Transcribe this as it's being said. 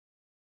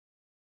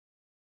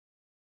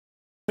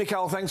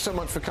Mikhail, thanks so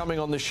much for coming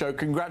on the show.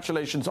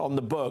 Congratulations on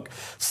the book.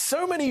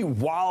 So many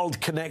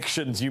wild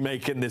connections you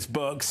make in this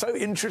book. So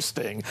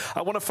interesting.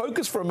 I want to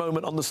focus for a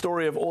moment on the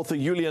story of author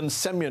Yulian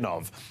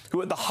Semyonov,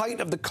 who at the height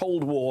of the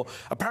Cold War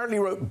apparently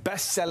wrote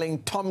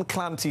best-selling Tom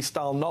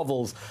Clancy-style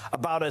novels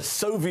about a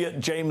Soviet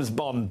James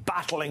Bond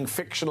battling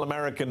fictional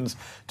Americans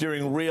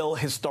during real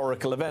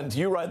historical events.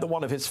 You write that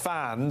one of his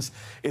fans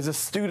is a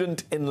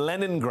student in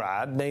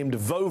Leningrad named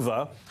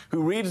Vova,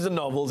 who reads the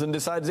novels and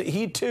decides that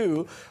he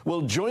too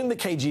will join the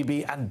KGB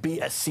and be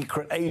a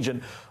secret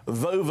agent.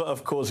 Vova,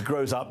 of course,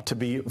 grows up to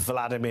be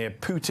Vladimir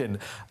Putin.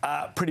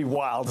 Pretty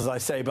wild, as I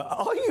say, but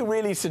are you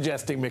really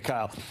suggesting,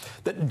 Mikhail,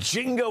 that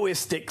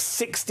jingoistic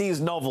 60s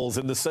novels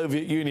in the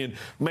Soviet Union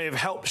may have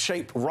helped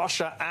shape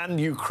Russia and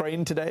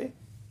Ukraine today?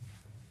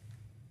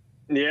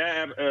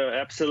 Yeah,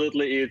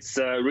 absolutely. It's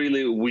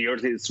really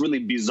weird. It's really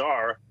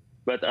bizarre.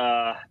 But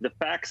the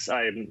facts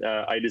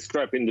I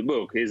describe in the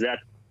book is that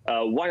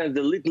one of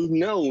the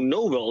little-known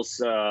novels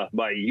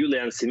by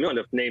Yulian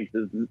Semyonov named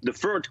The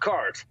Third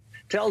Card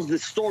tells the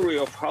story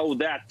of how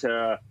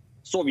that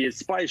Soviet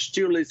spy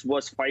Stirlitz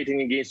was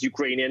fighting against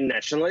Ukrainian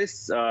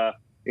nationalists,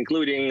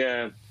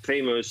 including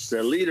famous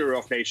leader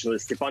of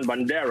nationalists, Stepan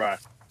Bandera.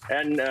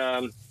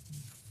 And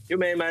you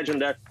may imagine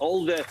that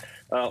all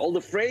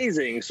the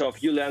phrasings of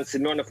Yulian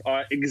Semyonov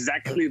are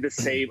exactly the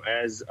same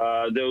as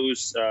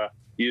those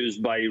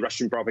used by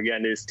Russian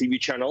propagandist TV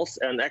channels.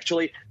 And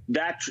actually,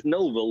 that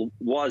novel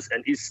was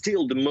and is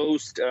still the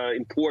most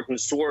important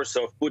source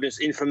of Putin's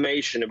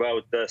information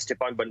about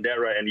Stepan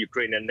Bandera and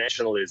Ukrainian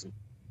nationalism.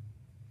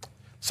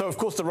 So, of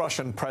course, the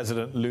Russian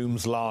president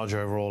looms large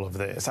over all of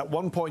this. At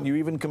one point, you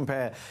even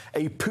compare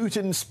a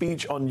Putin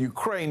speech on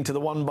Ukraine to the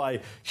one by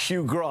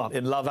Hugh Grant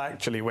in Love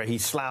Actually, where he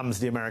slams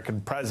the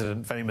American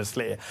president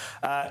famously.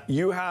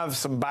 You have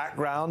some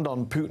background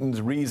on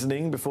Putin's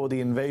reasoning before the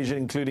invasion,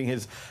 including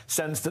his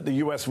sense that the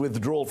U.S.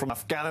 withdrawal from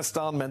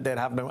Afghanistan meant they'd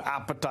have no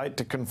appetite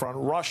to confront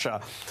Russia.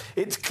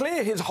 It's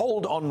clear his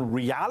hold on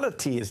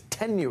reality is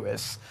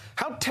tenuous.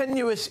 How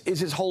tenuous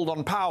is his hold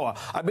on power?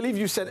 I believe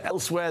you said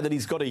elsewhere that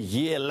he's got a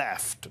year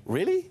left.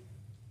 Really?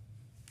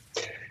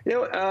 You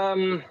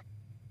know,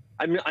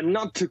 I'm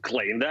not to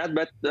claim that,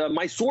 but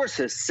my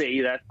sources say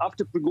that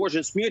after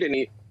Prigozhin's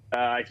mutiny,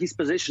 his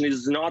position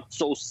is not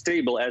so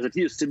stable as it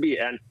used to be.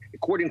 And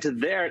according to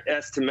their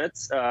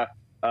estimates,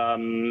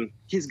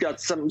 he's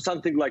got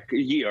something like a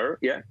year.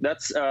 Yeah,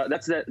 that's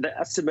the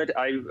estimate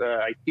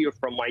I hear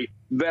from my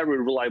very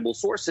reliable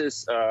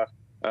sources,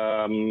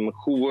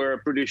 who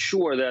were pretty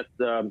sure that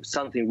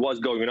something was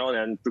going on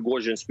and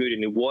Prigozhin's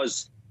mutiny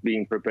was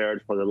being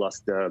prepared for the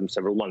last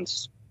several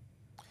months.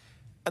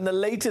 And the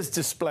latest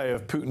display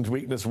of Putin's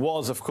weakness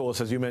was, of course,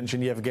 as you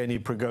mentioned, Yevgeny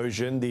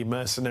Prigozhin, the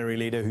mercenary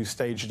leader who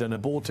staged an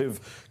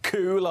abortive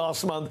coup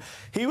last month.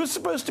 He was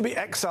supposed to be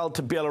exiled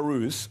to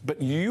Belarus, but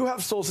you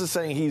have sources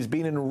saying he's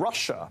been in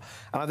Russia.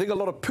 And I think a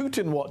lot of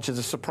Putin watchers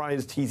are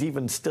surprised he's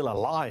even still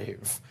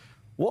alive.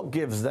 What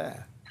gives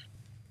there?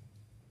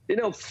 You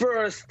know,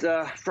 first,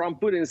 from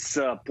Putin's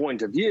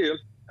point of view,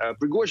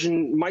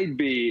 Prigozhin might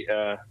be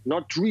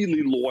not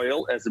really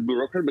loyal as a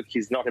bureaucrat, but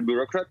he's not a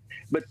bureaucrat.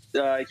 But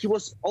he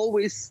was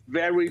always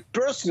very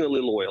personally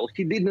loyal.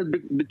 He did not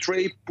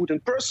betray Putin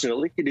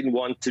personally. He didn't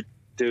want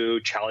to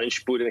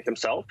challenge Putin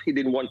himself. He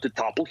didn't want to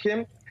topple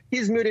him.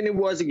 His mutiny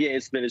was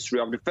against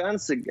Ministry of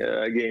Defense,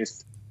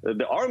 against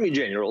the army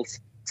generals.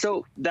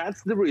 So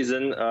that's the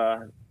reason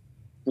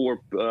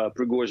for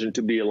Prigozhin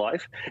to be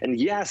alive. And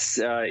yes,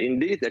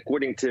 indeed,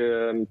 according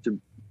to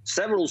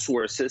several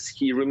sources,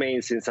 he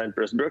remains in St.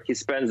 Petersburg. He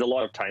spends a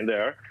lot of time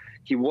there.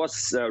 He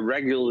was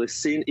regularly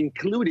seen,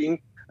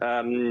 including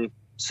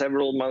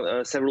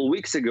several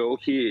weeks ago,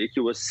 he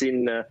was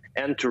seen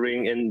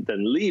entering and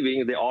then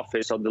leaving the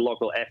office of the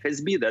local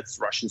FSB, that's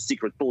Russian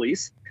secret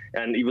police.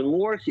 And even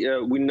more,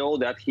 we know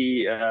that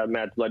he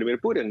met Vladimir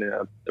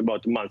Putin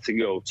about a month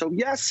ago. So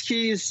yes,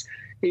 he's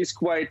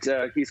quite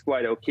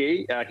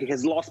okay. He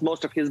has lost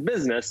most of his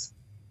business,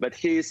 but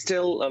he is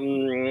still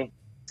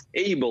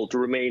able to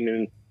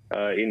remain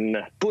in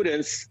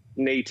Putin's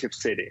native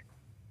city.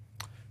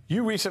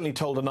 You recently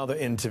told another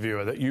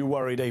interviewer that you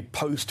worried a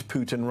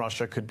post-Putin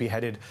Russia could be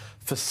headed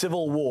for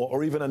civil war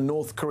or even a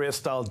North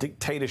Korea-style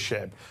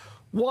dictatorship.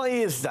 Why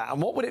is that? And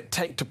what would it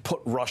take to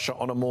put Russia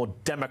on a more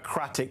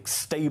democratic,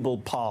 stable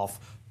path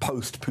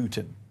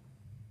post-Putin?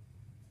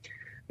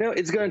 No,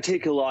 it's going to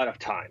take a lot of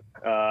time.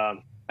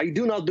 I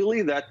do not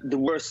believe that the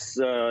worst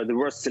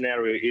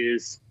scenario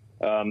is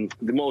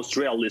the most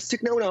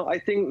realistic. No, I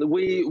think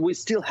we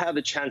still have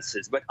the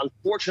chances. But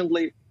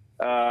unfortunately,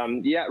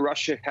 yeah,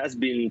 Russia has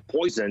been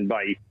poisoned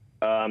by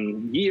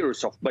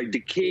by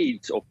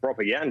decades of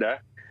propaganda.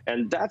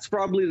 And that's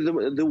probably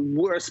the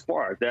worst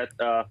part, that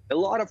a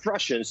lot of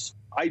Russians,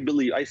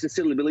 I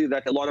sincerely believe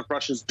that a lot of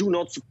Russians do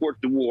not support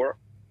the war.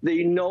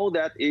 They know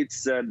that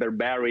it's a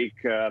barbaric,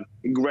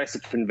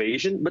 aggressive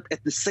invasion, but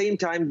at the same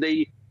time,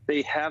 they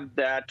have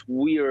that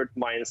weird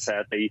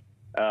mindset.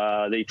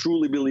 They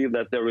truly believe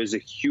that there is a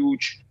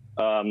huge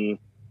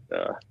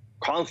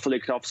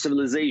conflict of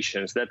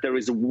civilizations, that there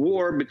is a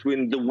war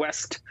between the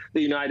West,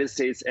 the United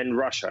States, and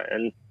Russia.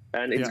 And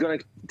and it's going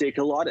to take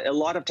a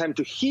lot of time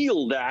to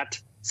heal that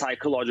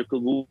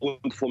psychological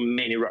wound for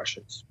many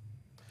Russians.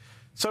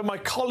 So my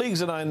colleagues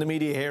and I in the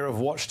media here have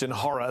watched in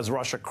horror as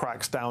Russia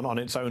cracks down on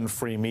its own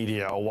free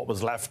media, or what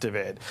was left of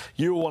it.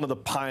 You were one of the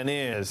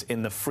pioneers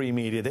in the free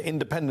media, the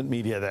independent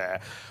media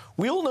there.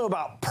 We all know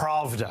about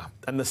Pravda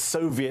and the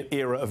Soviet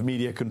era of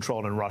media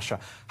control in Russia.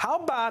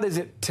 How bad is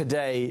it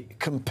today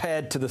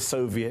compared to the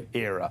Soviet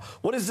era?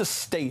 What is the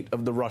state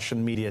of the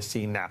Russian media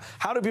scene now?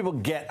 How do people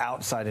get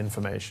outside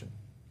information?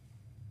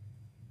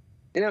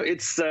 You know,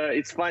 it's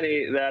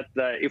funny that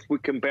if we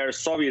compare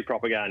Soviet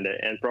propaganda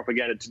and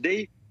propaganda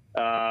today,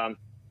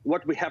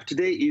 what we have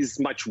today is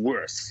much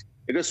worse,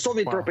 because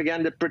Soviet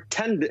propaganda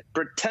pretended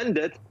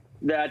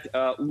that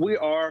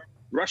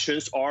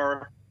Russians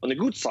are on the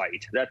good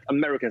side, that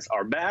Americans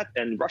are bad,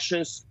 and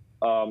Russians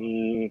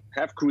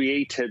have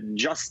created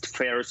just,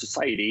 fair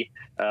society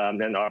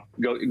and are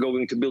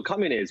going to build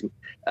communism.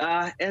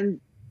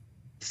 And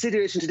the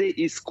situation today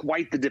is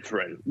quite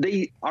different.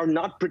 They are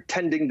not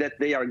pretending that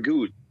they are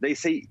good. They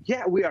say,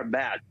 yeah, we are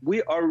bad.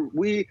 We are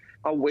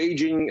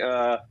waging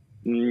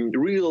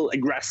real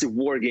aggressive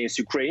war against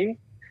Ukraine.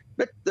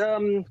 But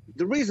the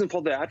reason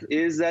for that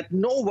is that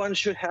no one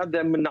should have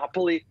the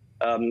monopoly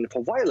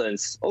for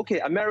violence. Okay,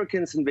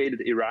 Americans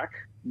invaded Iraq.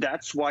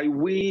 That's why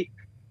we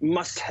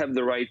must have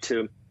the right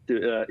to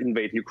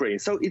invade Ukraine.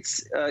 So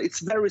it's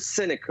very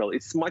cynical.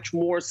 It's much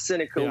more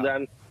cynical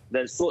than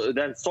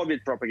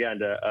Soviet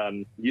propaganda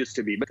used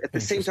to be. But at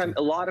the same time,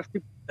 a lot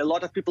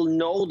of people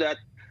know that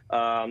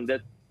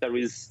that there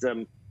is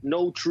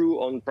no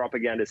true on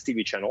propagandist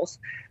TV channels,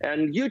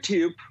 and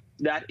YouTube,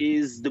 that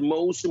is the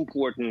most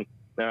important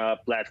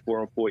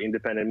platform for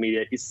independent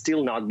media, is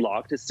still not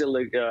blocked. It's still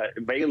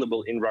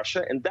available in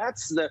Russia, and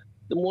that's the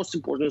most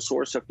important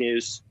source of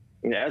news,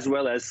 as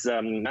well as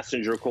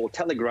messenger called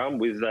Telegram,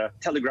 with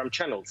Telegram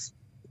channels.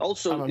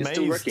 Also, is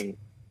still working.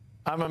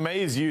 I'm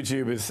amazed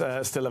YouTube is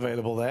still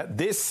available there.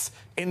 This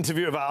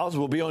interview of ours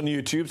will be on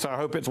YouTube, so I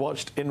hope it's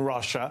watched in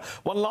Russia.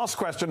 One last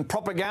question.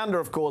 Propaganda,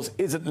 of course,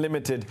 isn't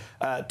limited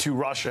to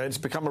Russia. It's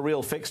become a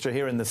real fixture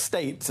here in the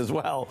States as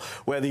well,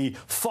 where the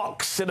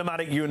Fox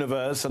cinematic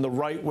universe and the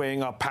right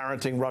wing are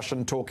parroting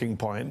Russian talking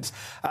points.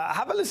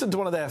 Have a listen to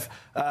one of their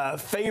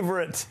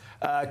favorite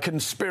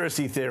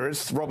conspiracy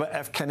theorists, Robert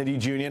F. Kennedy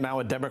Jr., now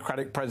a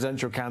Democratic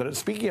presidential candidate,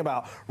 speaking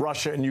about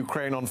Russia and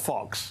Ukraine on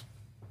Fox.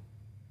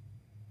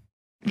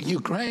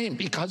 Ukraine,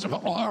 because of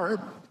our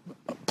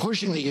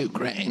pushing the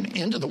Ukraine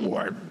into the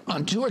war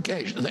on two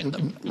occasions.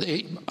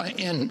 We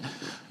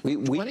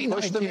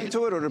pushed them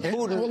into it, or did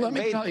Putin? Well, let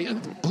me tell you,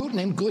 Putin,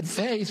 in good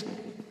faith,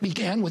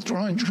 began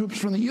withdrawing troops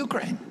from the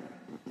Ukraine.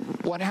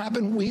 What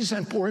happened? We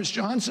sent Boris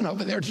Johnson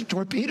over there to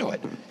torpedo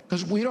it,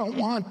 because we don't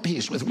want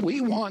peace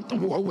we want the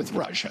war with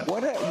Russia. Why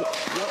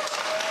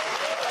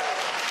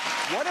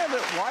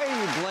are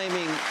you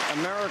blaming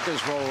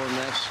America's role in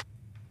this?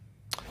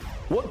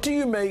 What do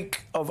you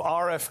make of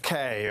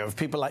RFK, of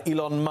people like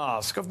Elon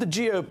Musk, of the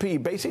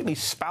GOP basically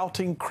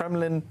spouting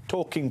Kremlin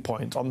talking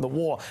points on the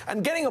war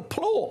and getting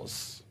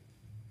applause?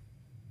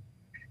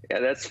 Yeah,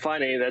 that's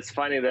funny. That's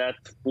funny that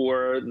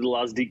for the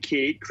last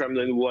decade,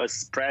 Kremlin was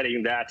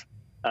spreading that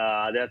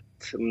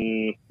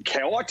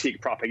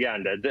chaotic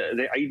propaganda.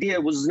 The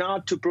idea was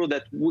not to prove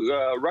that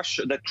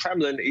that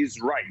Kremlin is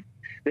right.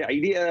 The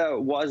idea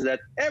was that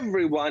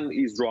everyone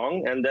is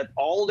wrong and that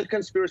all the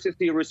conspiracy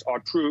theories are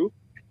true.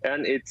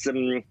 And it's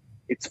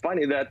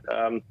funny that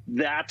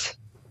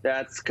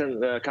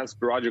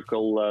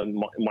conspirological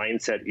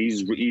mindset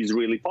is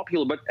really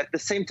popular. But at the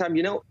same time,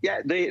 you know,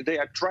 yeah, they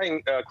are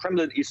trying.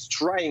 Kremlin is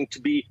trying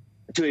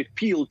to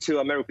appeal to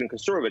American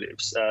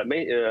conservatives.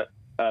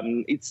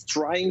 It's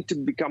trying to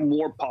become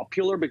more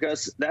popular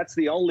because that's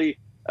the only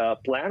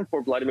plan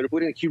for Vladimir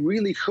Putin. He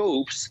really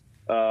hopes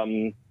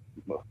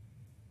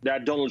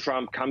that Donald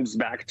Trump comes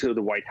back to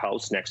the White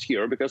House next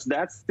year, because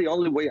that's the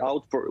only way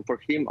out for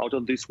him out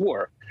of this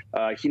war.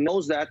 He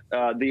knows that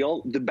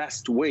the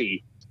best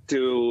way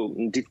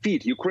to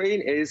defeat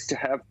Ukraine is to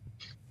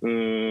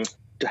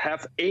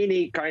have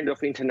any kind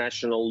of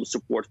international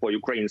support for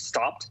Ukraine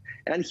stopped,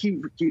 and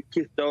he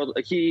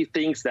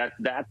thinks that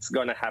that's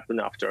going to happen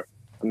after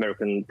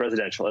American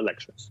presidential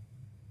elections.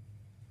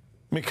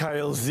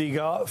 Mikhail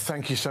Zygar,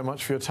 thank you so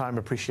much for your time.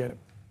 Appreciate it.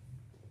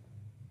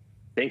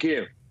 Thank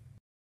you.